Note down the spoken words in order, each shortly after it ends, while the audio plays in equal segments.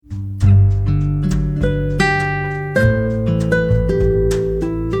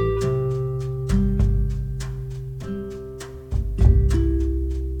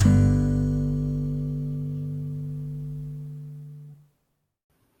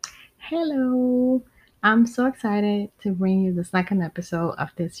Hello. I'm so excited to bring you the second episode of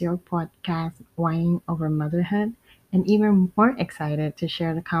this your podcast, Wine Over Motherhood, and even more excited to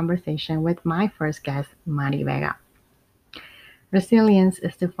share the conversation with my first guest, Mari Vega. Resilience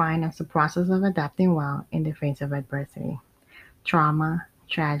is defined as the process of adapting well in the face of adversity, trauma,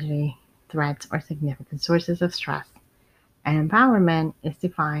 tragedy, threats, or significant sources of stress. And empowerment is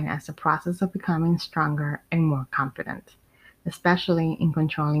defined as the process of becoming stronger and more confident, especially in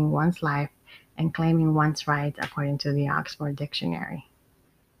controlling one's life and claiming one's rights according to the Oxford Dictionary.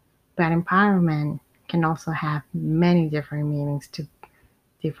 But empowerment can also have many different meanings to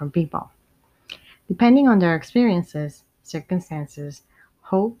different people, depending on their experiences, circumstances,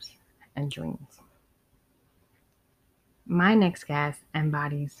 hopes, and dreams. My next guest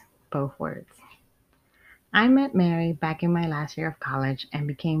embodies both words. I met Mary back in my last year of college and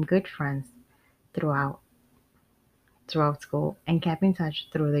became good friends throughout throughout school and kept in touch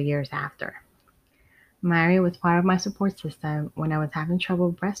through the years after. Mary was part of my support system when I was having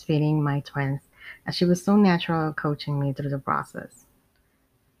trouble breastfeeding my twins, as she was so natural at coaching me through the process.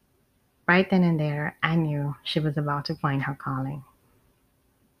 Right then and there, I knew she was about to find her calling,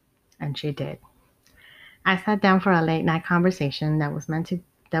 and she did. I sat down for a late night conversation that was meant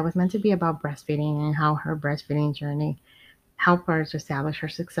to be about breastfeeding and how her breastfeeding journey helped her to establish her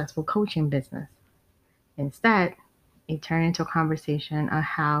successful coaching business. Instead, it turned into a conversation on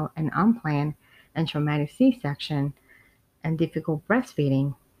how an unplanned and traumatic C section and difficult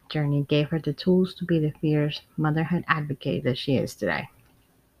breastfeeding journey gave her the tools to be the fierce motherhood advocate that she is today.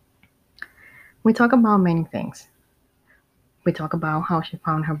 We talk about many things. We talk about how she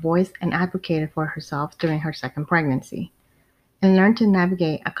found her voice and advocated for herself during her second pregnancy, and learned to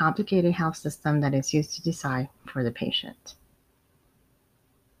navigate a complicated health system that is used to decide for the patient.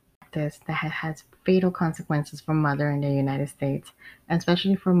 This that has fatal consequences for mothers in the United States,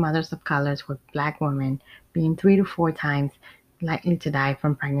 especially for mothers of colors, with Black women being 3 to 4 times likely to die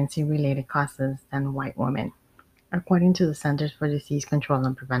from pregnancy-related causes than white women, according to the Centers for Disease Control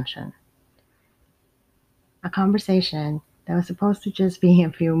and Prevention. A conversation that was supposed to just be a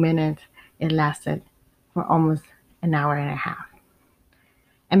few minutes, it lasted for almost an hour and a half.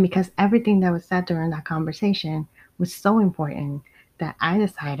 And because everything that was said during that conversation was so important that I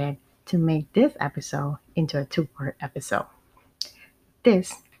decided to make this episode into a two-part episode.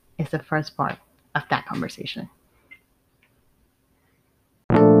 This is the first part of that conversation.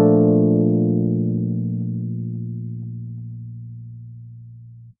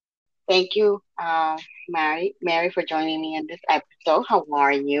 Thank you, Mary, for joining me in this episode. How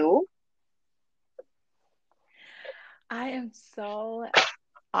are you? I am so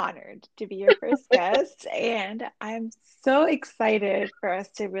honored to be your first guest, and I'm so excited for us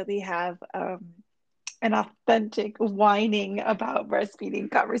to really have an authentic whining about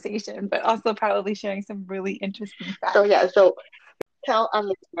breastfeeding conversation, but also probably sharing some really interesting So facts. yeah, so tell our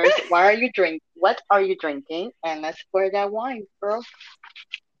listeners why are you drink? What are you drinking? And let's pour that wine, girl.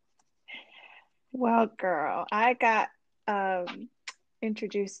 Well, girl, I got um,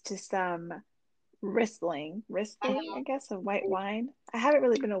 introduced to some Riesling, I guess, a white wine. I haven't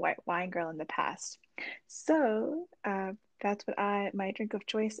really been a white wine girl in the past. So that's what my drink of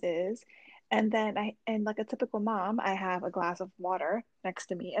choice is. And like a typical mom, I have a glass of water next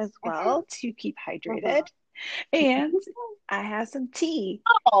to me as Mhm, well to keep mhm. hydrated. And I have some tea.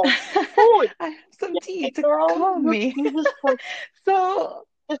 Oh, I food. have some Yeah, tea to girl, calm me. So,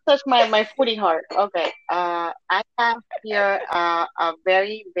 just touched my foodie heart. Okay. I have here a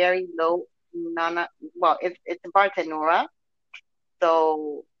very very low nana. Well, it's Bartenura.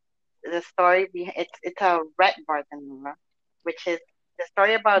 So the story behind it's a red Bartenura, which is the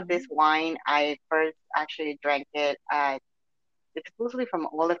story about this mm, wine. I first actually drank it. It's supposedly from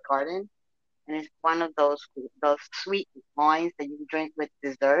Olive Garden, and it's one of those sweet wines that you drink with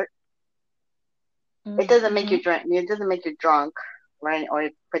dessert. It doesn't make you mm-hmm. drink. It doesn't make you drunk, right? Or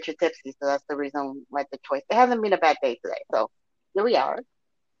it put you tipsy. So that's the reason why the choice. It hasn't been a bad day today, so here we are.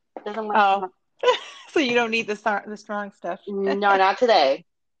 Doesn't want Oh, so you don't need the strong stuff. no, not today.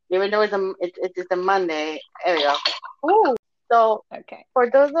 Even though it's a Monday. There we go. Ooh. So Okay. for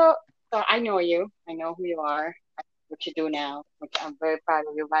those of so I know you. I know who you are. What you do now, which I'm very proud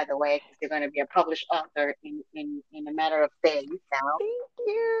of you, by the way, because you're going to be a published author in a matter of days now. Thank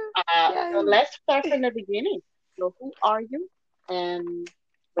you. So Yes. let's start from the beginning. So who are you, and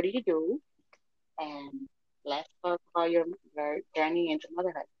what do you do? And let's talk about your journey into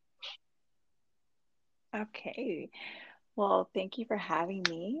motherhood. Okay. Well, thank you for having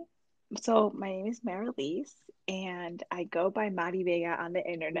me. So my name is Marilise, and I go by Mari Vega on the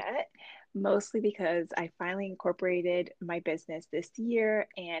internet, mostly because I finally incorporated my business this year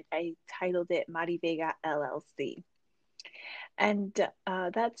and I titled it Mari Vega LLC. And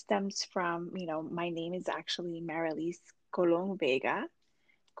that stems from, my name is actually Marilise Colon Vega.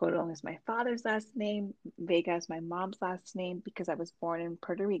 Colon is my father's last name. Vega is my mom's last name because I was born in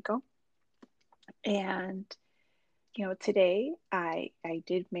Puerto Rico. And today I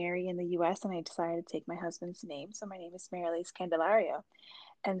did marry in the U.S. and I decided to take my husband's name. So my name is Marilise Candelario.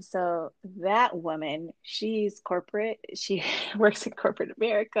 And so that woman, she's corporate. She works in corporate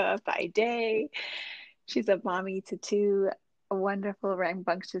America by day. She's a mommy to two wonderful,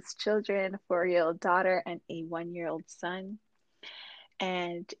 rambunctious children, a 4-year-old daughter and a 1-year-old son.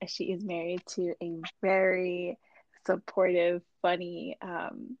 And she is married to a very supportive, funny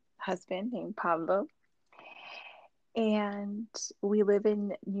husband named Pablo. And we live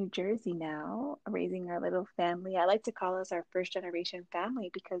in New Jersey now, raising our little family. I like to call us our first generation family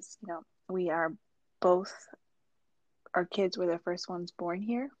because, we are both, our kids were the first ones born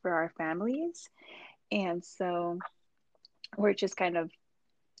here for our families. And so we're just kind of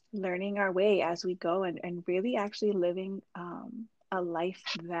learning our way as we go and really actually living a life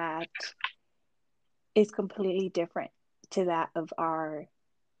that is completely different to that of our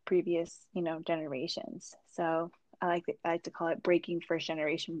previous, generations. So I like to call it breaking first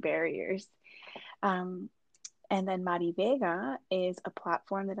generation barriers. Um, and then Mari Vega is a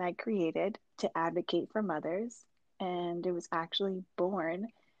platform that I created to advocate for mothers, and it was actually born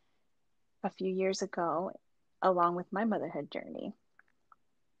a few years ago, along with my motherhood journey.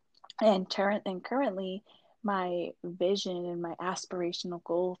 And currently, my vision and my aspirational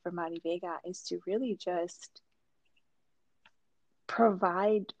goal for Mari Vega is to really just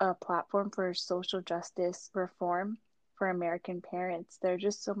provide a platform for social justice reform for American parents. There are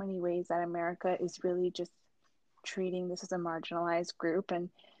just so many ways that America is really just treating this as a marginalized group, and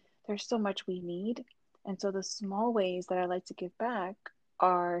there's so much we need. And so the small ways that I like to give back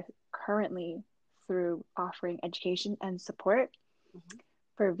are currently through offering education and support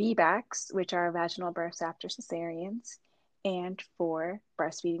for VBACs, which are vaginal births after cesareans, and for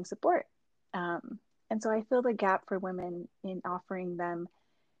breastfeeding support. And so I fill the gap for women in offering them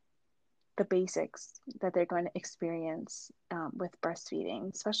the basics that they're going to experience with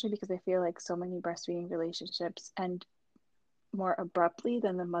breastfeeding, especially because I feel like so many breastfeeding relationships end more abruptly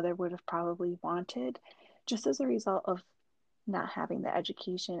than the mother would have probably wanted, just as a result of not having the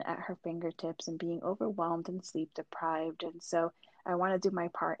education at her fingertips and being overwhelmed and sleep deprived. And so I want to do my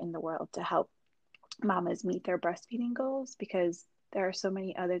part in the world to help mamas meet their breastfeeding goals because there are so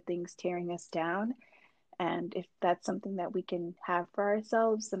many other things tearing us down. And if that's something that we can have for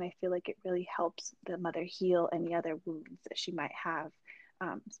ourselves, then I feel like it really helps the mother heal any other wounds that she might have,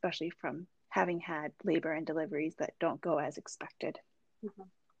 especially from having had labor and deliveries that don't go as expected. Mhm.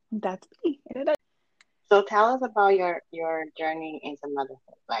 That's me. So tell us about your journey into motherhood.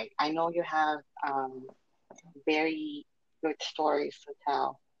 Like I know you have very good stories to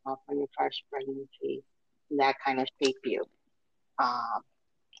tell from your first pregnancy that kind of shape you um,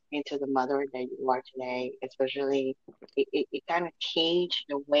 into the mother that you are today. Especially, it kind of changed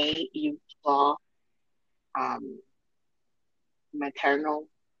the way you saw um, maternal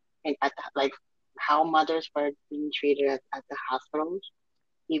and like how mothers were being treated at the hospitals,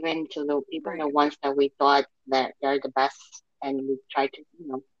 even the Right. ones that we thought that they're the best, and we try to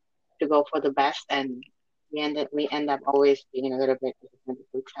to go for the best, and we end up always being a little bit disappointed.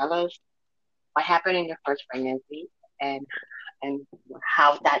 So tell us what happened in your first pregnancy, and and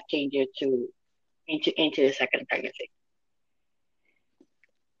how that changed you to into the second pregnancy.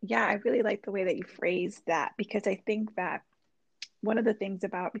 Yeah, I really like the way that you phrased that because I think that one of the things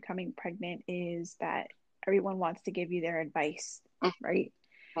about becoming pregnant is that everyone wants to give you their advice, right?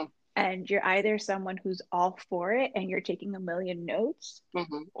 And you're either someone who's all for it and you're taking a million notes,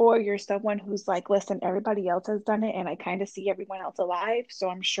 Mm-hmm. or you're someone who's like, listen, everybody else has done it and I kind of see everyone else alive. So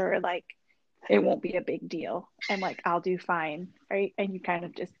I'm sure like it won't be a big deal and like I'll do fine. Right. And you kind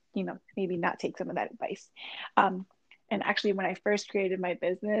of just, maybe not take some of that advice. Um, and actually, when I first created my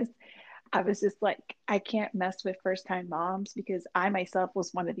business, I was just like, I can't mess with first time moms because I myself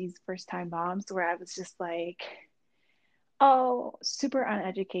was one of these first time moms where I was just like, oh, super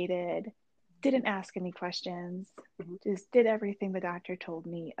uneducated, didn't ask any questions, Mm-hmm. just did everything the doctor told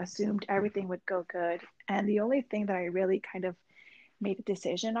me, assumed everything would go good. And the only thing that I really kind of made a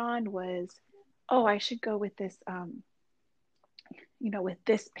decision on was, oh, I should go with this, with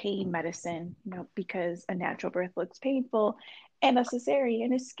this pain medicine, because a natural birth looks painful and a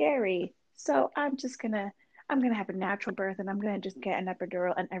cesarean is scary. So I'm going to have a natural birth and I'm going to just get an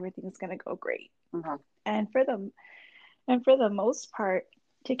epidural and everything's going to go great. Mm-hmm. And for the most part,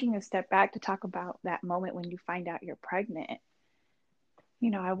 taking a step back to talk about that moment when you find out you're pregnant,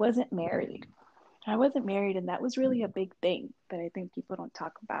 I wasn't married. And that was really a big thing that I think people don't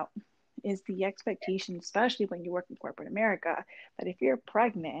talk about is the expectation, especially when you work in corporate America, that if you're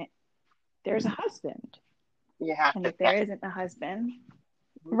pregnant, there's a husband. You have And to if there get. isn't a husband,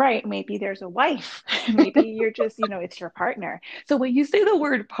 right, maybe there's a wife. Maybe you're just, it's your partner. So when you say the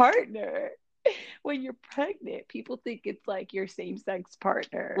word partner, when you're pregnant, people think it's like your same-sex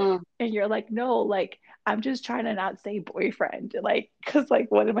partner. Mm. And you're like, no, like, I'm just trying to not say boyfriend. Like, because, like,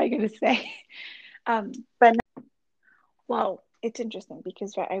 what am I going to say? But Well, it's interesting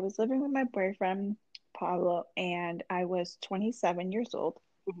because I was living with my boyfriend, Pablo, and I was 27 years old.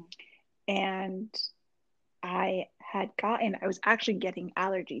 mm-hmm. And I was actually getting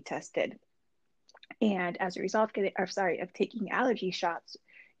allergy tested. And as a result of taking allergy shots,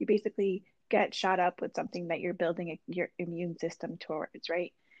 you basically get shot up with something that you're building your immune system towards,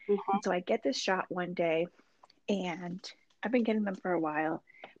 right? Mm-hmm. And so I get this shot one day, and I've been getting them for a while,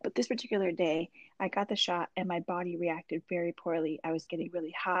 but this particular day, I got the shot and my body reacted very poorly. I was getting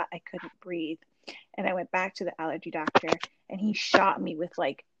really hot. I couldn't breathe. And I went back to the allergy doctor, and he shot me with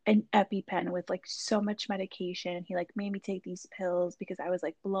like an EpiPen with like so much medication. He like made me take these pills because I was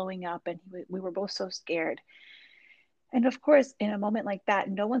like blowing up, and we were both so scared. And of course, in a moment like that,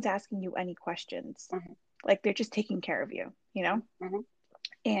 no one's asking you any questions. Mm-hmm. Like they're just taking care of you, you know? Mm-hmm.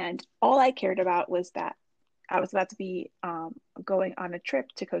 And all I cared about was that I was about to be going on a trip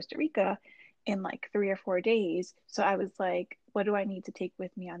to Costa Rica in like 3 or 4 days. So I was like, what do I need to take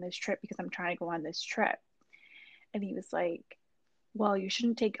with me on this trip? Because I'm trying to go on this trip. And he was like, well, you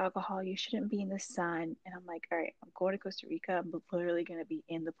shouldn't take alcohol. You shouldn't be in the sun. And I'm like, all right, I'm going to Costa Rica. I'm literally going to be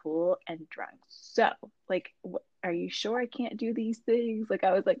in the pool and drunk. So, like, are you sure I can't do these things? Like,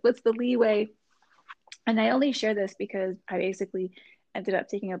 I was like, what's the leeway? And I only share this because I basically ended up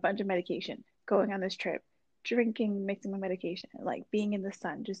taking a bunch of medication, going on this trip, drinking, mixing my medication, like being in the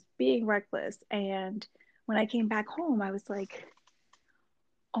sun, just being reckless. And when I came back home, I was like,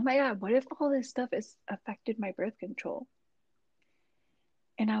 oh my God, what if all this stuff has affected my birth control?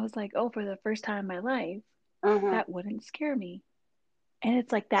 And I was like, oh, for the first time in my life, Mm-hmm. that wouldn't scare me. And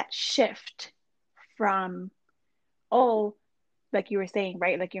it's like that shift from, oh, like you were saying,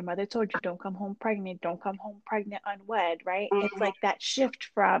 right? Like your mother told you, don't come home pregnant unwed, right? It's Mm-hmm. like that shift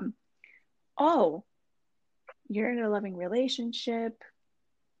from, oh, you're in a loving relationship,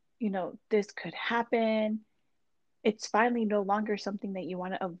 this could happen. It's finally no longer something that you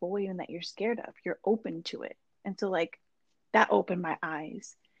want to avoid and that you're scared of. You're open to it. And so, like, that opened my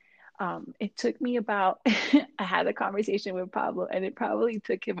eyes. It took me about, I had a conversation with Pablo, and it probably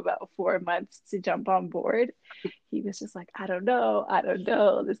took him about 4 months to jump on board. He was just like, I don't know,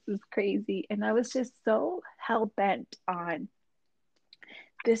 this is crazy. And I was just so hell bent on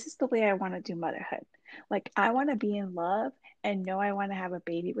this is the way I want to do motherhood. Like, I want to be in love and know I want to have a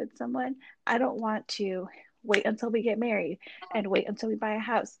baby with someone. I don't want to wait until we get married and wait until we buy a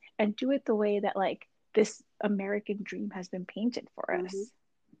house and do it the way that, like, this American dream has been painted for Mm-hmm. us.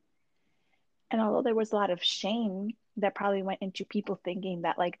 And although there was a lot of shame that probably went into people thinking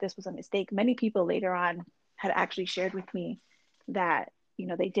that, like, this was a mistake, many people later on had actually shared with me that,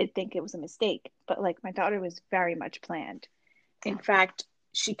 they did think it was a mistake. But, like, my daughter was very much planned. In fact,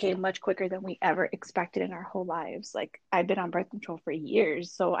 she came much quicker than we ever expected in our whole lives. Like, I've been on birth control for years,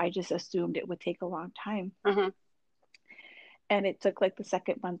 so I just assumed it would take a long time. Mm-hmm. And it took like the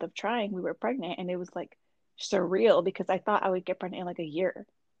second month of trying, we were pregnant, and it was like surreal because I thought I would get pregnant in like a year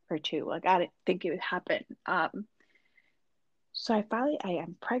or two. Like, I didn't think it would happen. So I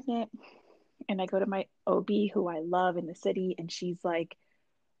am pregnant, and I go to my OB who I love in the city, and she's like,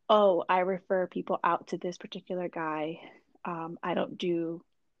 oh, I refer people out to this particular guy. I don't do,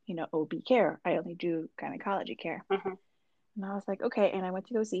 OB care. I only do gynecology care. Mm-hmm. And I was like, okay. And I went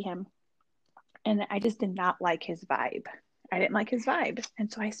to go see him, and I just did not like his vibe. I didn't like his vibe.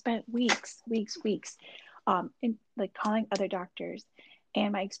 And so I spent weeks, in like calling other doctors.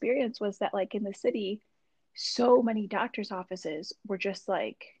 And my experience was that, like, in the city, so many doctors' offices were just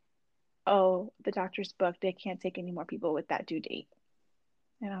like, oh, the doctor's booked. They can't take any more people with that due date.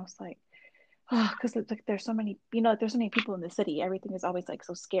 And I was like, oh, because like there's so many, there's so many people in the city. Everything is always like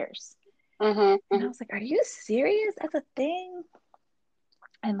so scarce. Mm-hmm. And I was like, are you serious? That's a thing?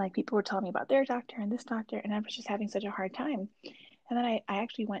 And like people were telling me about their doctor and this doctor, and I was just having such a hard time. And then I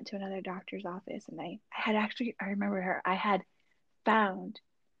actually went to another doctor's office, and I remember her. I had found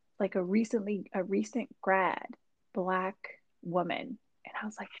like a recent grad Black woman. And I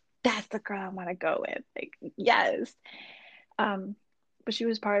was like, that's the girl I want to go with. Like, yes. Um, but she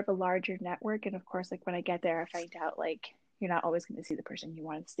was part of a larger network. And of course, like when I get there, I find out like you're not always going to see the person you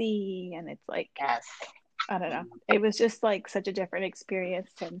want to see. And it's like, Yes. I don't know. It was just like such a different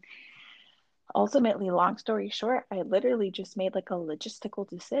experience. And ultimately, long story short, I literally just made like a logistical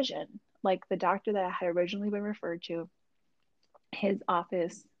decision. Like the doctor that I had originally been referred to, his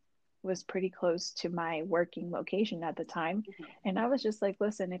office was pretty close to my working location at the time. And I was just like,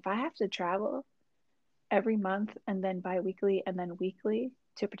 listen, if I have to travel every month and then bi-weekly and then weekly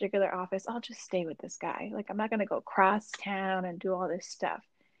to a particular office, I'll just stay with this guy. Like I'm not going to go cross town and do all this stuff.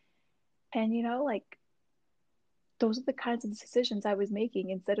 And like those are the kinds of decisions I was making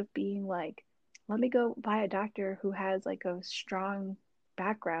instead of being like, let me go buy a doctor who has like a strong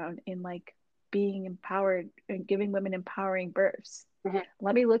background in like being empowered and giving women empowering births. Mm-hmm.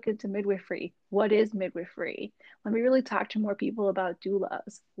 Let me look into midwifery. What is midwifery? Let me really talk to more people about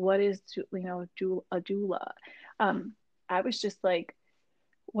doulas. What is a doula? I was just like,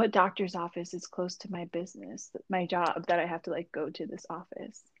 what doctor's office is close to my business, my job, that I have to like go to this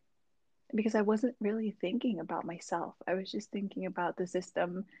office? Because I wasn't really thinking about myself. I was just thinking about the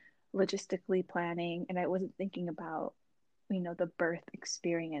system, logistically planning, and I wasn't thinking about, the birth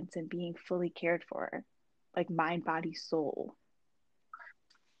experience and being fully cared for, like mind, body, soul.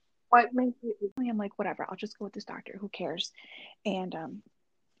 What made you? I'm like, whatever, I'll just go with this doctor. Who cares? And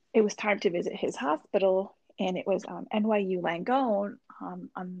it was time to visit his hospital, and it was NYU Langone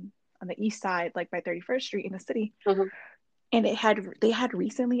on the east side, like by 31st Street in the city. Mm-hmm. And they had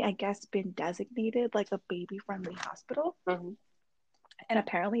recently, I guess, been designated like a baby friendly hospital. Mm-hmm. And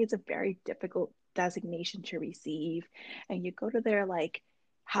apparently it's a very difficult designation to receive. And you go to their like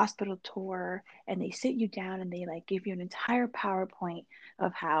hospital tour and they sit you down and they like give you an entire PowerPoint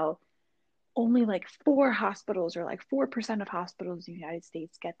of how only like 4 hospitals or like 4% of hospitals in the United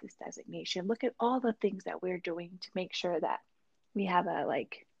States get this designation. Look at all the things that we're doing to make sure that we have a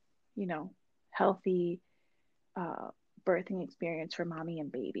like, healthy birthing experience for mommy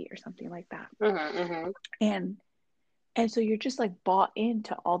and baby or something like that. Mm-hmm. Mm-hmm. And so you're just like bought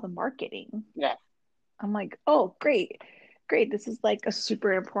into all the marketing. Yeah. I'm like, oh, great. This is like a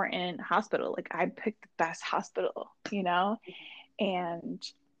super important hospital. Like I picked the best hospital, and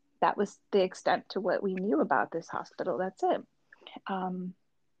that was the extent to what we knew about this hospital. That's it. And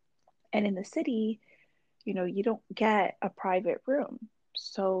in the city, you don't get a private room.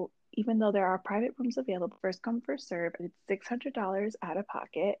 So even though there are private rooms available, first come, first serve, and it's $600 out of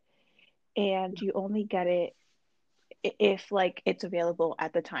pocket, and you only get it if like it's available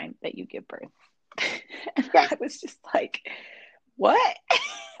at the time that you give birth. And Yes. I was just like, what?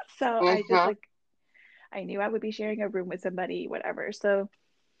 So Mm-hmm. I just like, I knew I would be sharing a room with somebody, whatever. So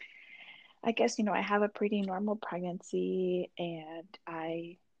I guess, I have a pretty normal pregnancy, and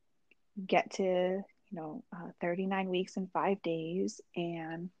I get to, 39 weeks and 5 days,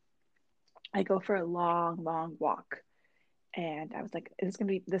 and I go for a long, long walk. And I was like, this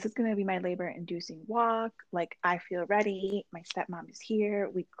is gonna be my labor inducing walk. Like I feel ready. My stepmom is here.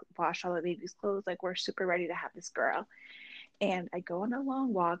 We wash all the baby's clothes. Like we're super ready to have this girl. And I go on a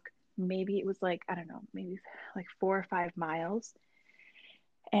long walk. Maybe it was like, I don't know, maybe like 4 or 5 miles.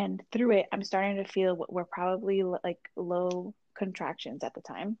 And through it, I'm starting to feel what were probably like low contractions at the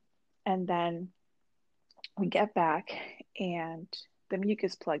time. And then we get back, and the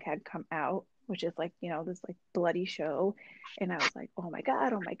mucus plug had come out, which is like, this like bloody show. And I was like, oh my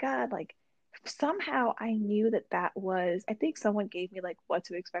God, oh my God. Like somehow I knew that was, I think someone gave me like What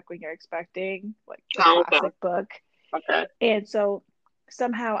to Expect When You're Expecting, like the classic book. Okay. And so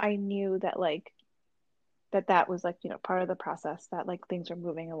somehow I knew that like, that was like, part of the process, that like things were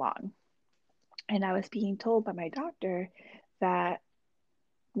moving along. And I was being told by my doctor that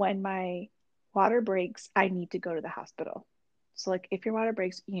when my water breaks, I need to go to the hospital. So, like, if your water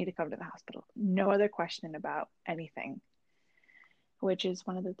breaks, you need to come to the hospital. No other question about anything, which is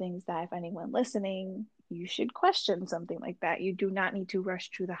one of the things that if anyone listening, you should question something like that. You do not need to rush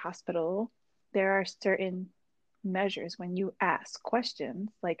to the hospital. There are certain measures when you ask questions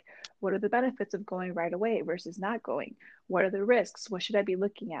like, what are the benefits of going right away versus not going? What are the risks? What should I be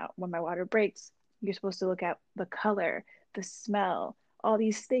looking at when my water breaks? You're supposed to look at the color, the smell, all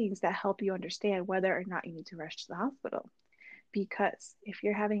these things that help you understand whether or not you need to rush to the hospital. Because if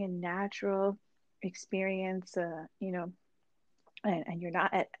you're having a natural experience, and you're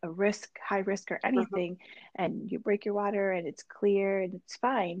not at a high risk or anything, and you break your water and it's clear and it's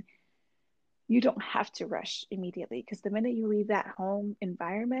fine, you don't have to rush immediately, because the minute you leave that home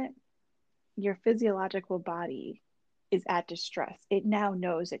environment, your physiological body is at distress. It now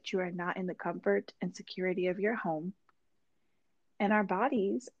knows that you are not in the comfort and security of your home. And our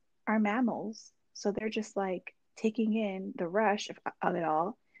bodies are mammals. So they're just like taking in the rush of it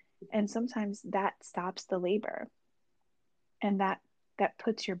all. And sometimes that stops the labor. And that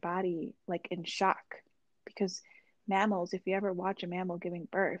puts your body like in shock, because mammals, if you ever watch a mammal giving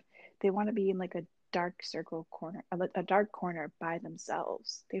birth, they want to be in like a dark circle corner, a dark corner by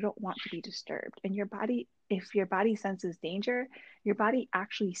themselves. They don't want to be disturbed. And your body, if your body senses danger, your body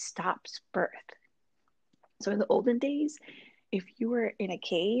actually stops birth. So in the olden days, if you were in a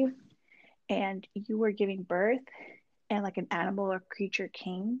cave and you were giving birth and like an animal or creature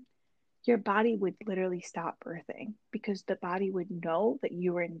came, your body would literally stop birthing because the body would know that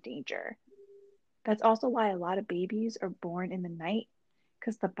you were in danger. That's also why a lot of babies are born in the night,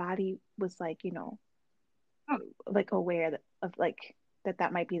 because the body was like, like aware of like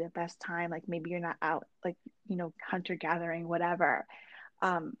that might be the best time. Like maybe you're not out, like, hunter gathering, whatever.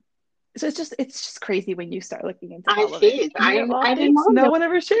 Um, so it's just crazy when you start looking into I all of it. see. And of all I did things, not no know. one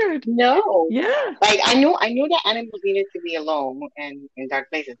ever shared. No. Yeah. Like I knew that animals needed to be alone and in dark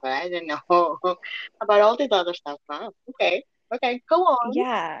places, but I didn't know about all this other stuff. Wow. Okay. Okay. Go on.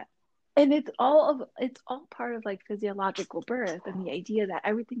 Yeah. And it's all part of like physiological birth, and the idea that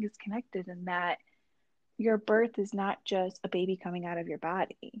everything is connected, and that your birth is not just a baby coming out of your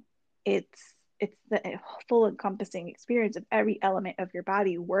body. It's the full encompassing experience of every element of your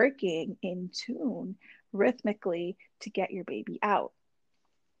body working in tune rhythmically to get your baby out.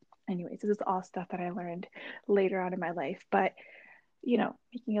 Anyways, this is all stuff that I learned later on in my life. But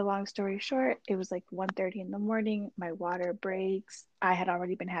making a long story short, it was like 1:30 in the morning. My water breaks. I had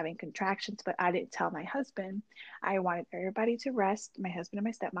already been having contractions, but I didn't tell my husband. I wanted everybody to rest. My husband and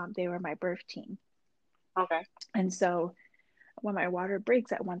my stepmom, they were my birth team. Okay. And so when my water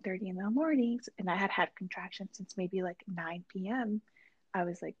breaks at 1:30 in the mornings, and I had contractions since maybe like 9 p.m., I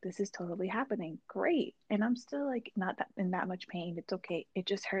was like, this is totally happening. Great. And I'm still like not that in that much pain. It's okay. It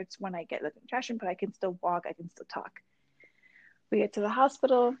just hurts when I get the contraction, but I can still walk. I can still talk. We get to the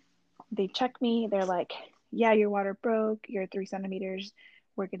hospital. They check me. They're like, yeah, your water broke. You're 3 centimeters.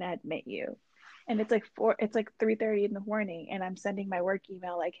 We're going to admit you. And it's like 3:30 in the morning, and I'm sending my work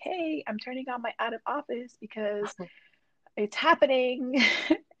email like, hey, I'm turning on my out of office because it's happening.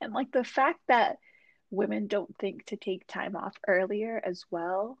 And like the fact that women don't think to take time off earlier as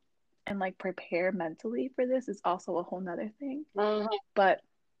well and like prepare mentally for this is also a whole nother thing. Mhm. But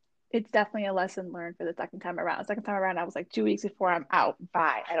it's definitely a lesson learned for the second time around. The second time around, I was like 2 weeks before, I'm out.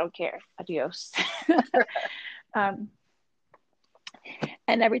 Bye. I don't care. Adios. um,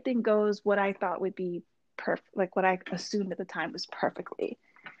 and everything goes what I thought would be perfect, like what I assumed at the time was perfectly.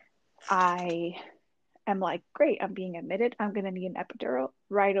 I am like, great, I'm being admitted. I'm going to need an epidural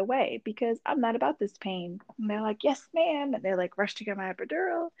right away because I'm not about this pain. And they're like, yes, ma'am. And they're like, rush to get my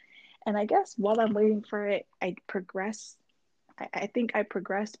epidural. And I guess while I'm waiting for it, I progress. I think I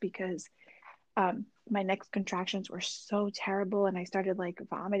progressed because my next contractions were so terrible, and I started like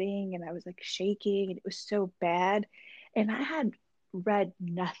vomiting, and I was like shaking, and it was so bad. And I had read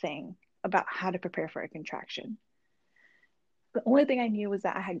nothing about how to prepare for a contraction. The only thing I knew was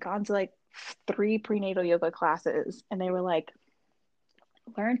that I had gone to like 3 prenatal yoga classes, and they were like,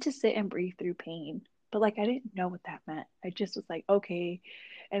 learn to sit and breathe through pain. But like I didn't know what that meant. I just was like, okay.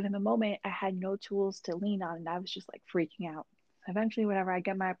 And in the moment, I had no tools to lean on, and I was just like freaking out. Eventually, whenever I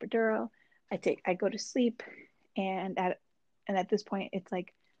get my epidural, I go to sleep, and at this point, it's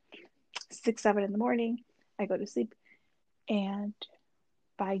like 6, 7 in the morning. I go to sleep, and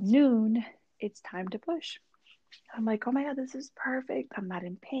by noon, it's time to push. I'm like, oh my God, this is perfect. I'm not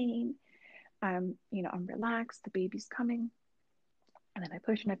in pain. I'm relaxed. The baby's coming. And then I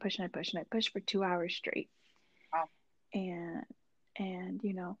push and I push and I push and I push for 2 hours straight. Wow. And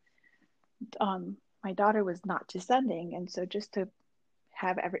my daughter was not descending. And so just to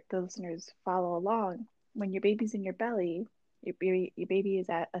have the listeners follow along, when your baby's in your belly, your baby is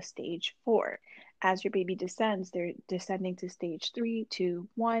at a stage 4. As your baby descends, they're descending to stage 3, 2,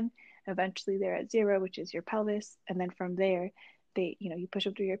 1. Eventually they're at 0, which is your pelvis. And then from there, you push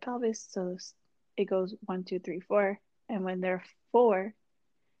up through your pelvis. So it goes 1, 2, 3, 4. And when they're 4,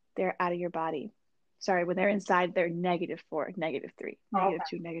 they're out of your body. Sorry, when they're inside, they're -4, -3, Okay.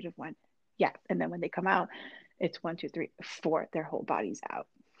 -2, -1. Yeah. And then when they come out, it's 1, 2, 3, 4. Their whole body's out.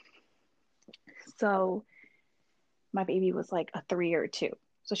 So my baby was like a 3 or a 2.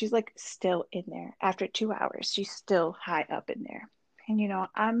 So she's like still in there. After 2 hours, she's still high up in there. And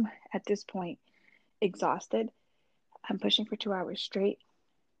I'm at this point exhausted. I'm pushing for 2 hours straight.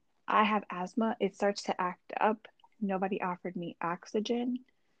 I have asthma. It starts to act up. Nobody offered me oxygen.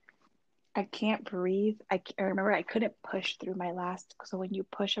 I can't breathe. I remember I couldn't push through my last. So when you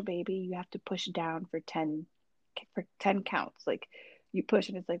push a baby, you have to push down for 10 counts, like you push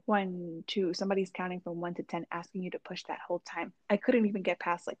and it's like 1, 2, somebody's counting from 1 to 10, asking you to push that whole time. I couldn't even get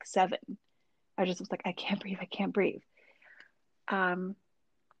past like 7. I just was like, I can't breathe. I can't breathe. And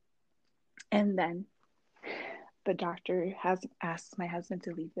then the doctor has asked my husband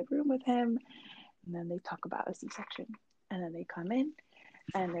to leave the room with him. And then they talk about a C-section. And then they come in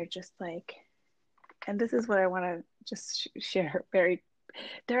and they're just like, and this is what I want to just share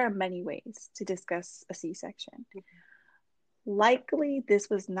there are many ways to discuss a C-section. Likely, this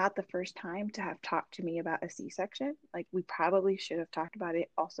was not the first time to have talked to me about a C-section. Like, we probably should have talked about it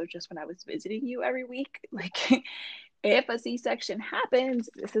also just when I was visiting you every week. Like, if a C-section happens,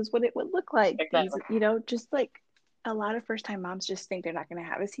 this is what it would look like. Exactly. These, just like a lot of first-time moms just think they're not going to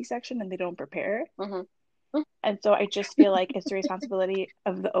have a C-section and they don't prepare. And so I just feel like it's the responsibility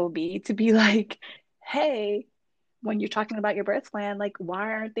of the OB to be like, hey, when you're talking about your birth plan, like,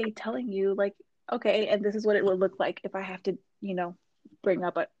 why aren't they telling you, like, okay, and this is what it would look like if I have to, bring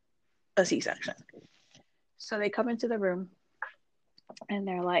up a C-section. So they come into the room and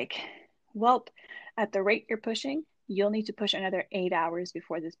they're like, well, at the rate you're pushing, you'll need to push another 8 hours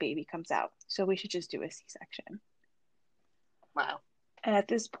before this baby comes out. So we should just do a C-section. Wow. And at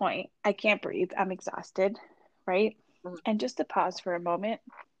this point, I can't breathe. I'm exhausted, right? Mm-hmm. And just to pause for a moment,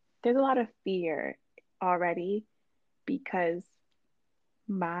 there's a lot of fear already because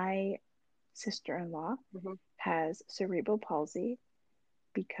my sister-in-law has cerebral palsy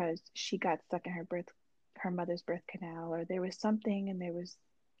because she got stuck in her mother's birth canal, or there was something and there was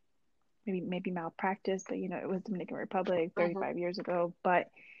maybe malpractice, but it was Dominican Republic 35 years ago. But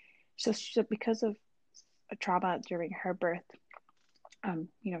so because of a trauma during her birth,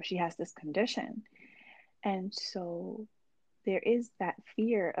 she has this condition. And so there is that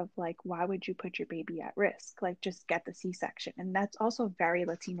fear of like, why would you put your baby at risk? Like, just get the C-section. And that's also very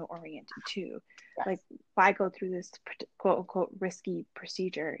Latino oriented too. Yes. Like, why go through this quote unquote risky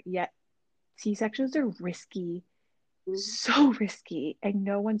procedure? Yet C-sections are risky, so risky. And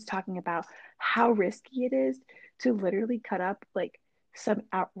no one's talking about how risky it is to literally cut up like some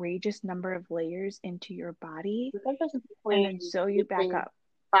outrageous number of layers into your body and then sew you back up.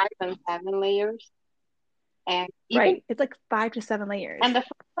 5 and 7 layers. And right, it's like 5 to 7 layers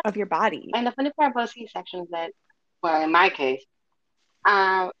of your body. And the funny part about C-sections that, well, in my case,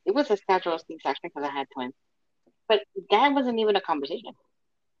 it was a scheduled C-section because I had twins, but that wasn't even a conversation.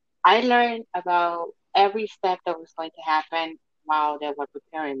 I learned about every step that was going to happen while they were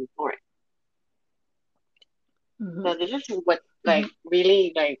preparing me for it. So this is what, like,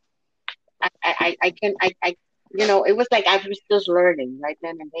 really, like, I it was like I was just learning right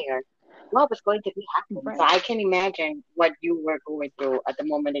then and there what was going to be happening. Right. So I can imagine what you were going through at the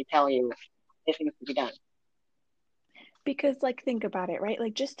moment they tell you this needs to be done. Because, like, think about it, right?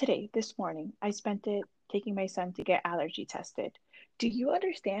 Like, just today, this morning, I spent it taking my son to get allergy tested. Do you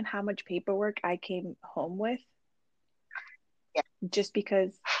understand how much paperwork I came home with? Yeah. Just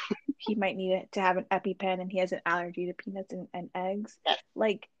because he might need it to have an EpiPen and he has an allergy to peanuts and eggs. Yes.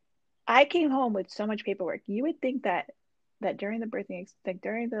 Like, I came home with so much paperwork. You would think that during the birthing, like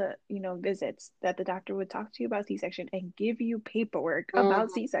during the visits, that the doctor would talk to you about C-section and give you paperwork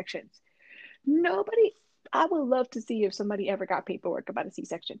about C-sections. Nobody. I would love to see if somebody ever got paperwork about a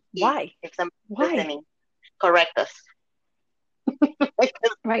C-section. Why? If somebody's Why? Listening, correct us.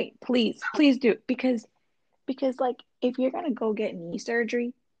 Right. Please do. Because like, if you're gonna go get knee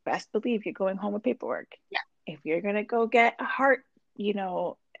surgery, best believe you're going home with paperwork. Yeah. If you're gonna go get a heart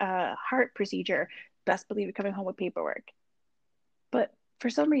heart procedure, best believe you're coming home with paperwork. But for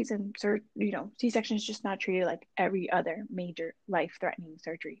some reason, C-section is just not treated like every other major life-threatening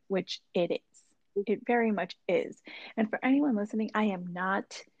surgery, which it is. It very much is. And for anyone listening, I am not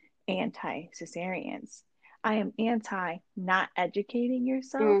anti-cesareans. I am anti not educating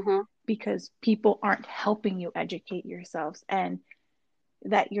yourself because people aren't helping you educate yourselves, and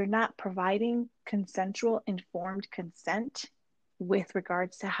that you're not providing consensual, informed consent with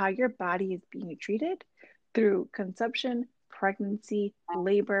regards to how your body is being treated through conception, pregnancy,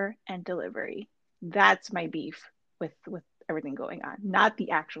 labor, and delivery. That's my beef with everything going on, not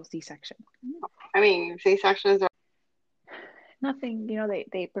the actual C-section. I mean, C-sections are nothing.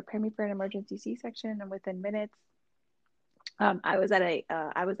 They prepare me for an emergency C-section, and within minutes, I was at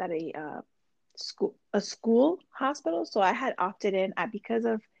a school hospital, so I had opted in because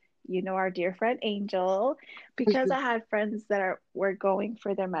of our dear friend Angel, because I had friends that were going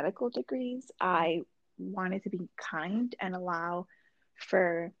for their medical degrees. I wanted to be kind and allow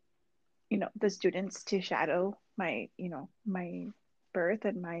for the students to shadow my my birth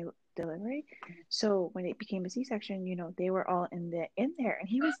and my delivery. So when it became a C-section, they were all in there, and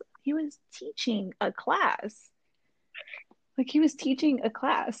he was teaching a class. Like he was teaching a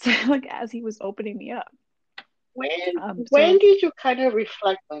class, like as he was opening me up. When So did you kind of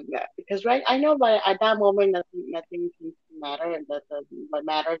reflect on that? Because right, I know by at that moment nothing seems to matter, and that the what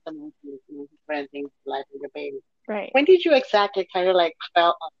matters the most is different things, life of the baby. right, When did you exactly kind of like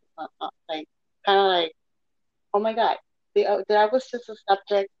felt like kind of like, oh my God, I was just a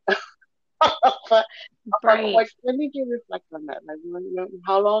subject of a right. course. When did you reflect on that? Like,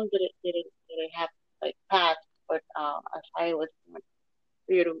 how long did it have like pass? But as I was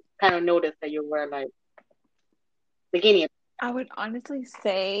for you to kind of notice that you were like beginning. I would honestly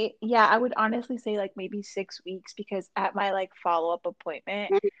say, yeah, I would honestly say like maybe 6 weeks because at my like follow-up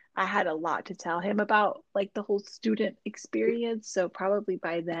appointment, I had a lot to tell him about like the whole student experience. So probably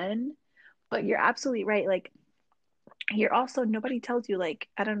by then, but you're absolutely right. Like you're also nobody tells you like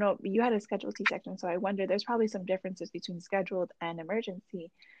I don't know, you had a scheduled C-section, so I wonder there's probably some differences between scheduled and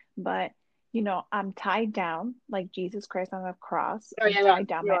emergency. But I'm tied down like Jesus Christ on the cross. Oh I'm yeah, tied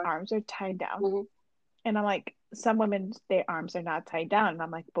down. you My are. arms are tied down. Mm-hmm. And I'm like, some women, their arms are not tied down. And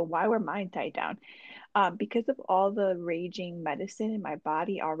I'm like, but why were mine tied down? Because of all the raging medicine in my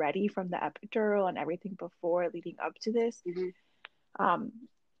body already from the epidural and everything before leading up to this. Mm-hmm. Um,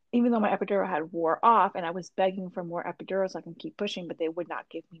 Even though my epidural had wore off and I was begging for more epidurals so I can keep pushing, but they would not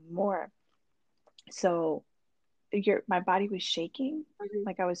give me more. So my body was shaking, Mm-hmm.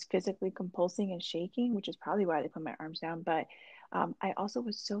 like I was physically convulsing and shaking, which is probably why they put my arms down. But I also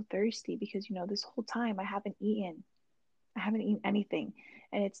was so thirsty because this whole time I haven't eaten. I haven't eaten anything,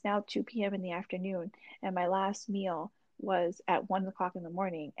 and it's now 2 p.m. in the afternoon, and my last meal was at 1 o'clock in the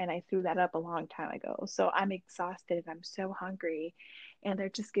morning, and I threw that up a long time ago. So I'm exhausted and I'm so hungry, and they're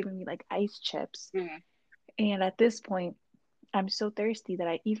just giving me like ice chips. Mm-hmm. And at this point, I'm so thirsty that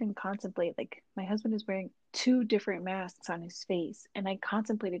I even contemplate like my husband is wearing two different masks on his face, and I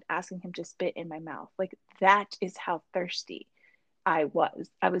contemplated asking him to spit in my mouth. Like that is how thirsty I was.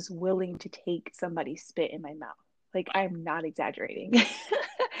 I was willing to take somebody's spit in my mouth. Like I'm not exaggerating.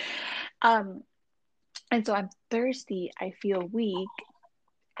 um, and so I'm thirsty. I feel weak,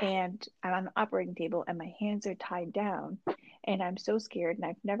 and I'm on the operating table, and my hands are tied down, and I'm so scared. And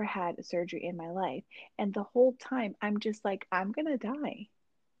I've never had a surgery in my life, and the whole time I'm just like, I'm gonna die.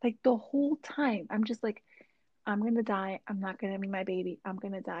 Like the whole time, I'm just like, I'm gonna die. I'm not gonna be my baby. I'm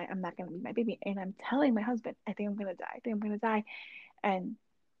gonna die. I'm not gonna be my baby. And I'm telling my husband, I think I'm gonna die. I think I'm gonna die. And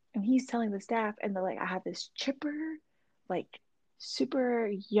he's telling the staff, and they're like, I have this chipper, like super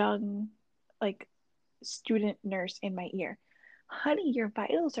young, like student nurse in my ear. Honey, your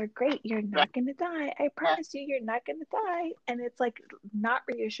vitals are great. You're Right. not gonna die. I Yeah. promise you, you're not gonna die. And it's like not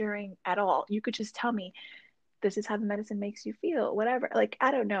reassuring at all. You could just tell me this is how the medicine makes you feel, whatever. Like,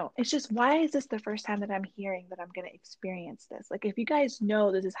 I don't know. It's just, why is this the first time that I'm hearing that I'm going to experience this? Like, if you guys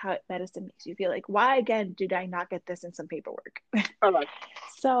know this is how medicine makes you feel, like, why again did I not get this in some paperwork? Correct.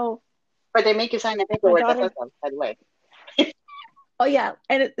 So, But they make you sign the my paperwork that says daughter, that, by the way. oh, yeah.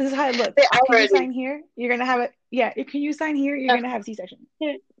 And this is how it looks. They Can you already. sign here? You're going to have it. Yeah. Can you sign here? You're Yeah. going to have a C-section.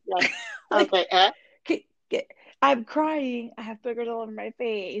 Yeah. I was Like, like, eh? I'm crying. I have boogers all over my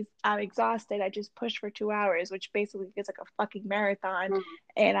face. I'm exhausted. I just pushed for 2 hours, which basically feels like a fucking marathon. Mm-hmm.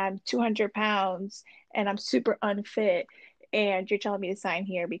 And I'm 200 pounds and I'm super unfit. And you're telling me to sign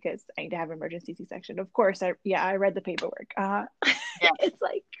here because I need to have an emergency C-section. Of course, I read the paperwork. Yeah. It's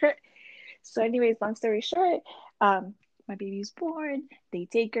like, so anyways, long story short, my baby's born. They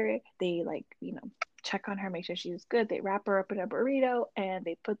take her. They like, check on her, make sure she's good. They wrap her up in a burrito and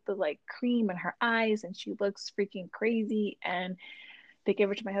they put the like cream in her eyes and she looks freaking crazy. And they give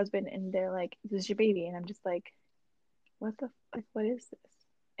her to my husband and they're like, "This is your baby." And I'm just like, "What the like? What is this?"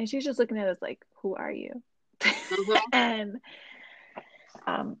 And she's just looking at us like, "Who are you?" Mm-hmm. and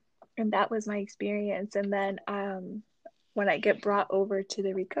um, and that was my experience. And then when I get brought over to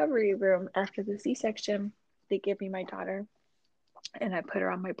the recovery room after the C-section, they give me my daughter and I put her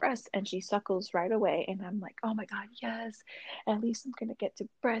on my breast and she suckles right away. And I'm like, oh my God, yes, at least I'm going to get to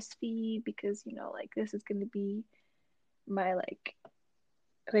breastfeed because, like this is going to be my like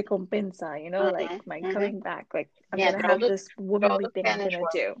recompensa, like Mm-hmm. my Mm-hmm. coming back. Like I'm Yeah, going to have this throw womanly the thing I'm Spanish going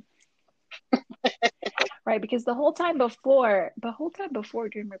to word. do. Right. Because the whole time before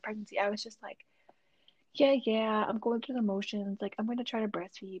during my pregnancy, I was just like, yeah, I'm going through the motions. Like, I'm going to try to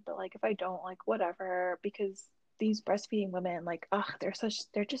breastfeed, but like, if I don't, like, whatever, because these breastfeeding women, like, they're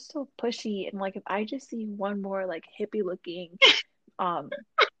just so pushy. And like, if I just see one more like hippie looking, um,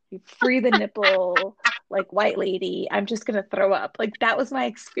 free the nipple, like white lady, I'm just going to throw up. Like, that was my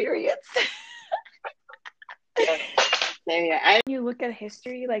experience. Yeah. Yeah. You look at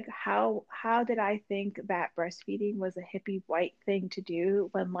history, like, how did I think that breastfeeding was a hippie white thing to do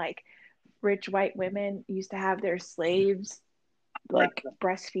when like rich white women used to have their slaves like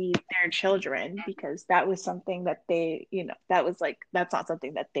breastfeed their children because that was something that they, that was like, that's not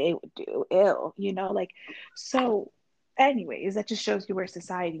something that they would do. Ill, like, so anyways, that just shows you where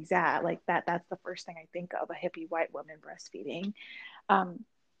society's at. Like that's the first thing I think of, a hippie white woman breastfeeding. Um,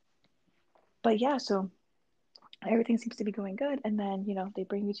 but yeah, so everything seems to be going good. And then, they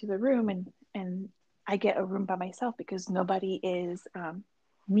bring me to the room and I get a room by myself because nobody is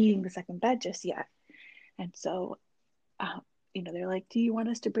needing the second bed just yet. And so, they're like, do you want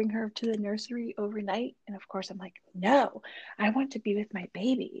us to bring her to the nursery overnight? And of course, I'm like, no, I want to be with my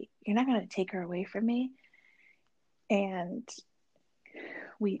baby. You're not going to take her away from me. And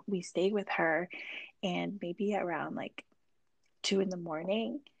we stay with her. And maybe around like 2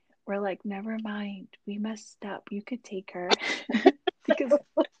 a.m, we're like, never mind, we messed up. You could take her. Because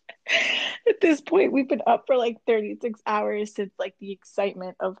at this point, we've been up for like 36 hours since like the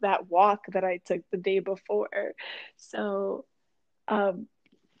excitement of that walk that I took the day before. So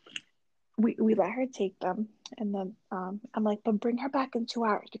we let her take them. And then I'm like, but bring her back in 2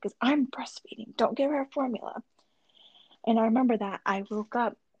 hours because I'm breastfeeding. Don't give her formula. And I remember that I woke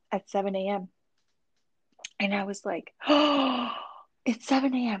up at 7 a.m. and I was like, oh, it's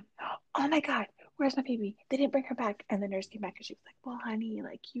 7 a.m. Oh my God, where's my baby? They didn't bring her back. And the nurse came back and she was like, well, honey,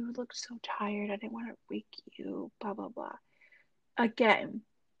 like you look so tired. I didn't want to wake you, blah, blah, blah. Again,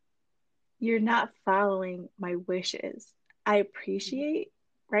 you're not following my wishes. I appreciate,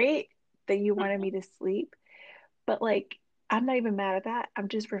 right, that you wanted me to sleep, but like, I'm not even mad at that. I'm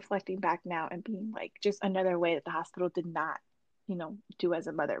just reflecting back now and being like, just another way that the hospital did not, do as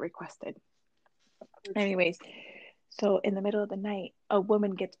a mother requested. Anyways, so in the middle of the night, a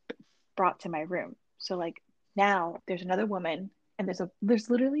woman gets brought to my room. So like now there's another woman and there's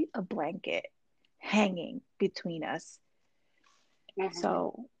literally a blanket hanging between us.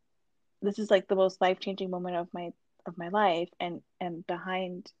 So this is like the most life-changing moment of my life, and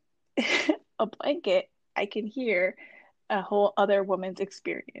behind a blanket I can hear a whole other woman's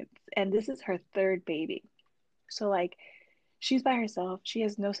experience, and this is her third baby. So like she's by herself, she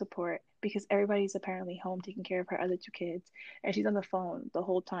has no support because everybody's apparently home taking care of her other two kids, and she's on the phone the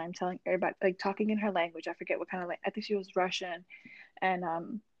whole time telling everybody, like talking in her language. I forget what kind of I think she was Russian.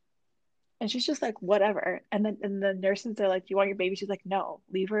 And she's just like, whatever. And the nurses are like, do you want your baby? She's like, no,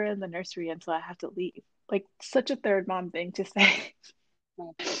 leave her in the nursery until I have to leave. Like such a third mom thing to say.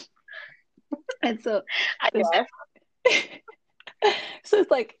 And so this, so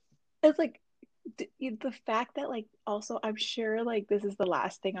it's like the fact that like also I'm sure like this is the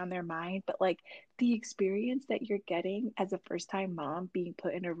last thing on their mind, but like the experience that you're getting as a first time mom being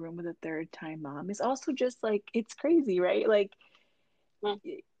put in a room with a third time mom is also just like, it's crazy, right? Like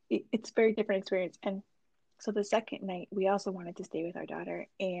it's a very different experience. And so the second night we also wanted to stay with our daughter,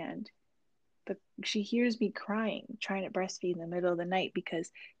 and she hears me crying trying to breastfeed in the middle of the night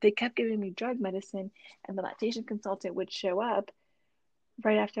because they kept giving me drug medicine, and the lactation consultant would show up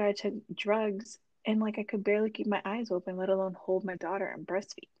right after I took drugs, and like I could barely keep my eyes open, let alone hold my daughter and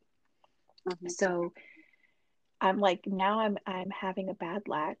breastfeed. So I'm like, now I'm having a bad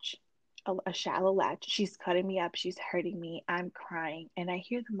latch, a shallow latch. She's cutting me up, she's hurting me, I'm crying, and I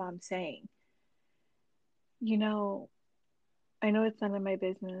hear the mom saying, I know it's none of my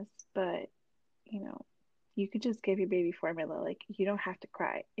business, but you could just give your baby formula. Like, you don't have to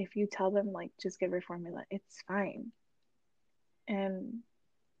cry. If you tell them, like, just give her formula, it's fine. And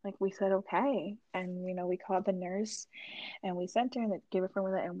like we said, okay. And we called the nurse and we sent her and they gave her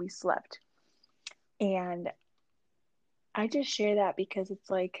formula and we slept. And I just share that because it's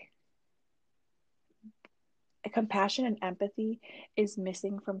like compassion and empathy is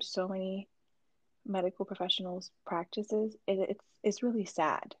missing from so many medical professionals' practices. It's really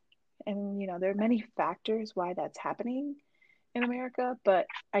sad. And there are many factors why that's happening in America, but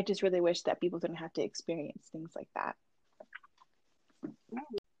I just really wish that people didn't have to experience things like that.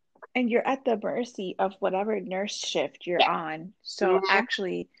 And you're at the mercy of whatever nurse shift you're on. So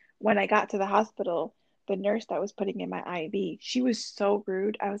actually, when I got to the hospital, the nurse that was putting in my IV, she was so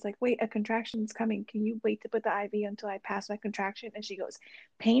rude. I was like, wait, a contraction's coming. Can you wait to put the IV until I pass my contraction? And she goes,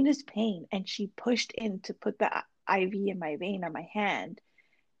 pain is pain. And she pushed in to put the IV in my vein on my hand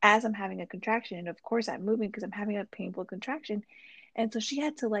as I'm having a contraction. And of course, I'm moving because I'm having a painful contraction. And so she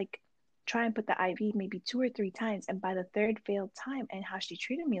had to like try and put the IV maybe 2 or 3 times. And by the third failed time, and how she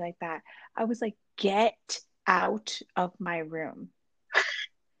treated me like that, I was like, get out of my room.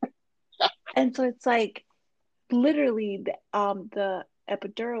 And so it's like literally the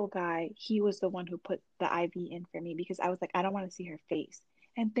epidural guy, he was the one who put the IV in for me because I was like, I don't want to see her face.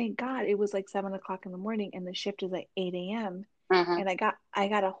 And thank God it was like 7 o'clock in the morning and the shift is like 8 a.m. And I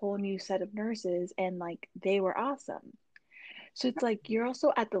got a whole new set of nurses, and like they were awesome. So it's like you're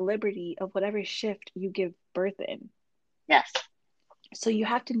also at the liberty of whatever shift you give birth in. Yes. So you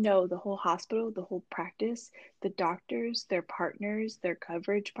have to know the whole hospital, the whole practice, the doctors, their partners, their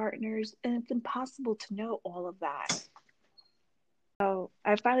coverage partners, and it's impossible to know all of that. So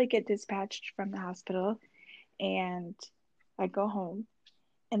I finally get dispatched from the hospital and I go home,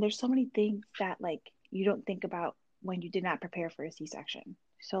 and there's so many things that like you don't think about when you did not prepare for a C-section.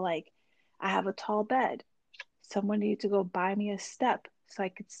 So like I have a tall bed. Someone needed to go buy me a step so I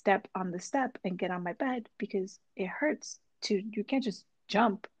could step on the step and get on my bed because it hurts to you can't just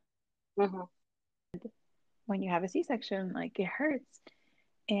jump Mm-hmm. when you have a C-section, like it hurts.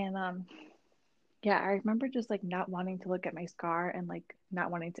 And yeah, I remember just like not wanting to look at my scar and like not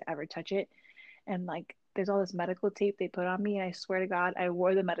wanting to ever touch it. And like there's all this medical tape they put on me, and I swear to God, I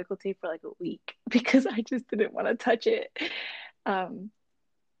wore the medical tape for like a week because I just didn't want to touch it. Um,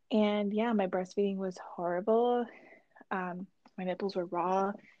 and yeah, my breastfeeding was horrible. My nipples were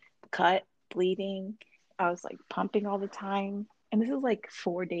raw, cut, bleeding. I was like pumping all the time. And this is like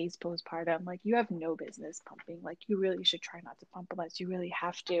 4 days postpartum. Like you have no business pumping. Like you really should try not to pump unless you really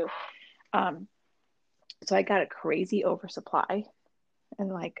have to. Um, so I got a crazy oversupply, and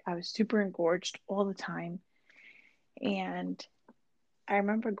like I was super engorged all the time. And I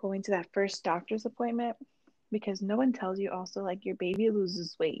remember going to that first doctor's appointment because no one tells you also like your baby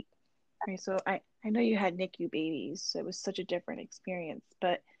loses weight. Right. So I know you had NICU babies, so it was such a different experience.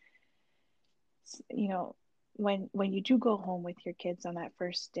 But you know, when you do go home with your kids on that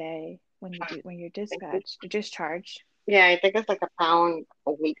first day, when you're dispatched or discharged, Yeah, I think it's like a pound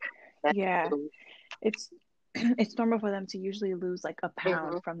a week. yeah, it's it's normal for them to usually lose like a Mm-hmm.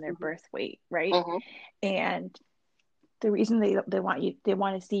 pound from their Mm-hmm. birth weight, right? Mm-hmm. And the reason they want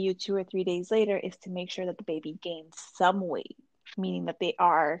to see you 2 or 3 days later is to make sure that the baby gains some weight, meaning that they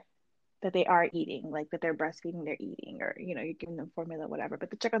are eating, like that they're breastfeeding, they're eating, or you're giving them formula, whatever, but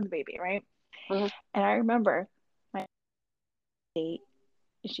to check on the baby, right? Mm-hmm. And I remember my date,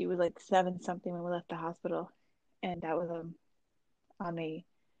 she was like 7 something when we left the hospital, and that was on a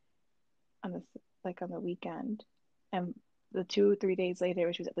on the like on the weekend, and the 2 or 3 days later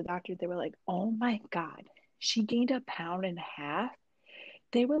when she was at the doctor, they were like, oh my God, she gained a pound and a half.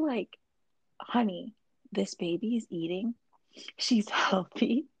 They were like, honey, this baby is eating, she's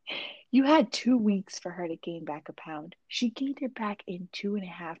healthy. You had 2 weeks for her to gain back a pound. She gained it back in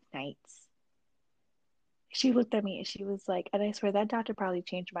 2.5 nights. She looked at me and she was like, and I swear that doctor probably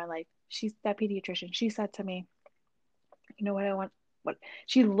changed my life. She's that pediatrician. She said to me, you know what I want? What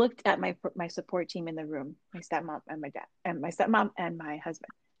she looked at my support team in the room, my stepmom and my dad, and my stepmom and my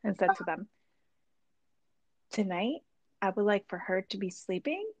husband, and said to them, tonight, I would like for her to be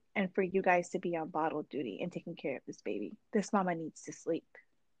sleeping and for you guys to be on bottle duty and taking care of this baby. This mama needs to sleep.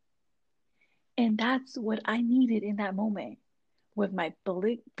 And that's what I needed in that moment with my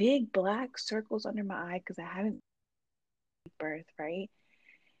big black circles under my eye because I haven't birth, right?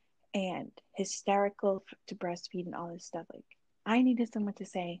 And hysterical to breastfeed and all this stuff. Like, I needed someone to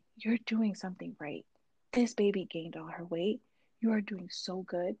say, you're doing something right. This baby gained all her weight. You are doing so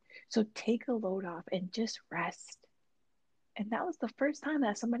good. So take a load off and just rest. And that was the first time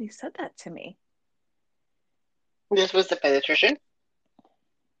that somebody said that to me, This was the pediatrician.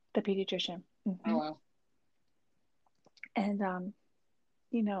 the pediatrician. Oh wow. And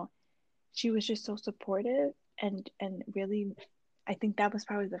you know, she was just so supportive and really, I think that was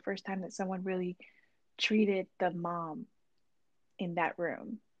probably the first time that someone really treated the mom in that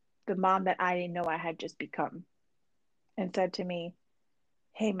room, the mom that I didn't know I had just become, and said to me,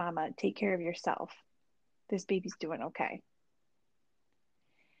 hey mama, take care of yourself, this baby's doing okay.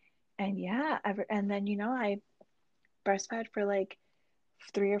 And yeah, and then I breastfed for like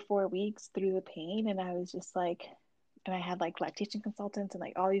 3 or 4 weeks through the pain, and I was just like, and I had like lactation consultants and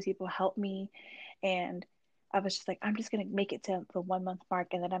like all these people help me, and I was just like, I'm just gonna make it to the 1 month mark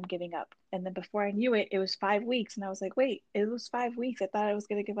and then I'm giving up. And then before I knew it, it was 5 weeks, and I was like, wait, it was 5 weeks. I thought I was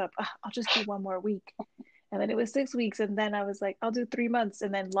gonna give up. I'll just do one more week. And then it was 6 weeks, and then I was like, I'll do 3 months.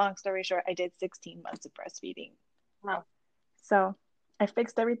 And then, long story short, I did 16 months of breastfeeding. Wow. So I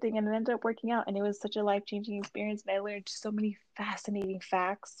fixed everything and it ended up working out. And it was such a life changing experience. And I learned so many fascinating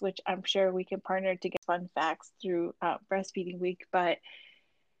facts, which I'm sure we can partner to get fun facts through Breastfeeding Week. But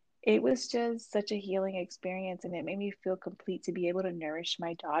it was just such a healing experience. And it made me feel complete to be able to nourish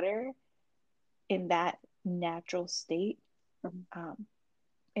my daughter in that natural state. Um,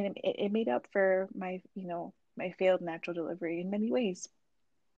 and it made up for my failed natural delivery in many ways.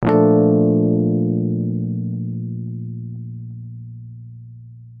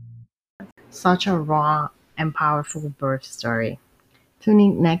 Such a raw and powerful birth story. Tune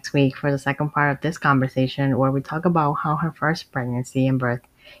in next week for the second part of this conversation where we talk about how her first pregnancy and birth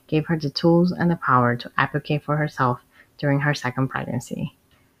gave her the tools and the power to advocate for herself during her second pregnancy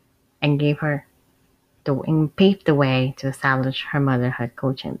and paved the way to establish her motherhood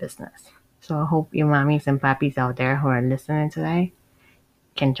coaching business. So I hope you mommies and pappies out there who are listening today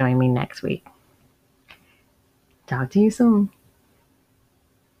can join me next week. Talk to you soon.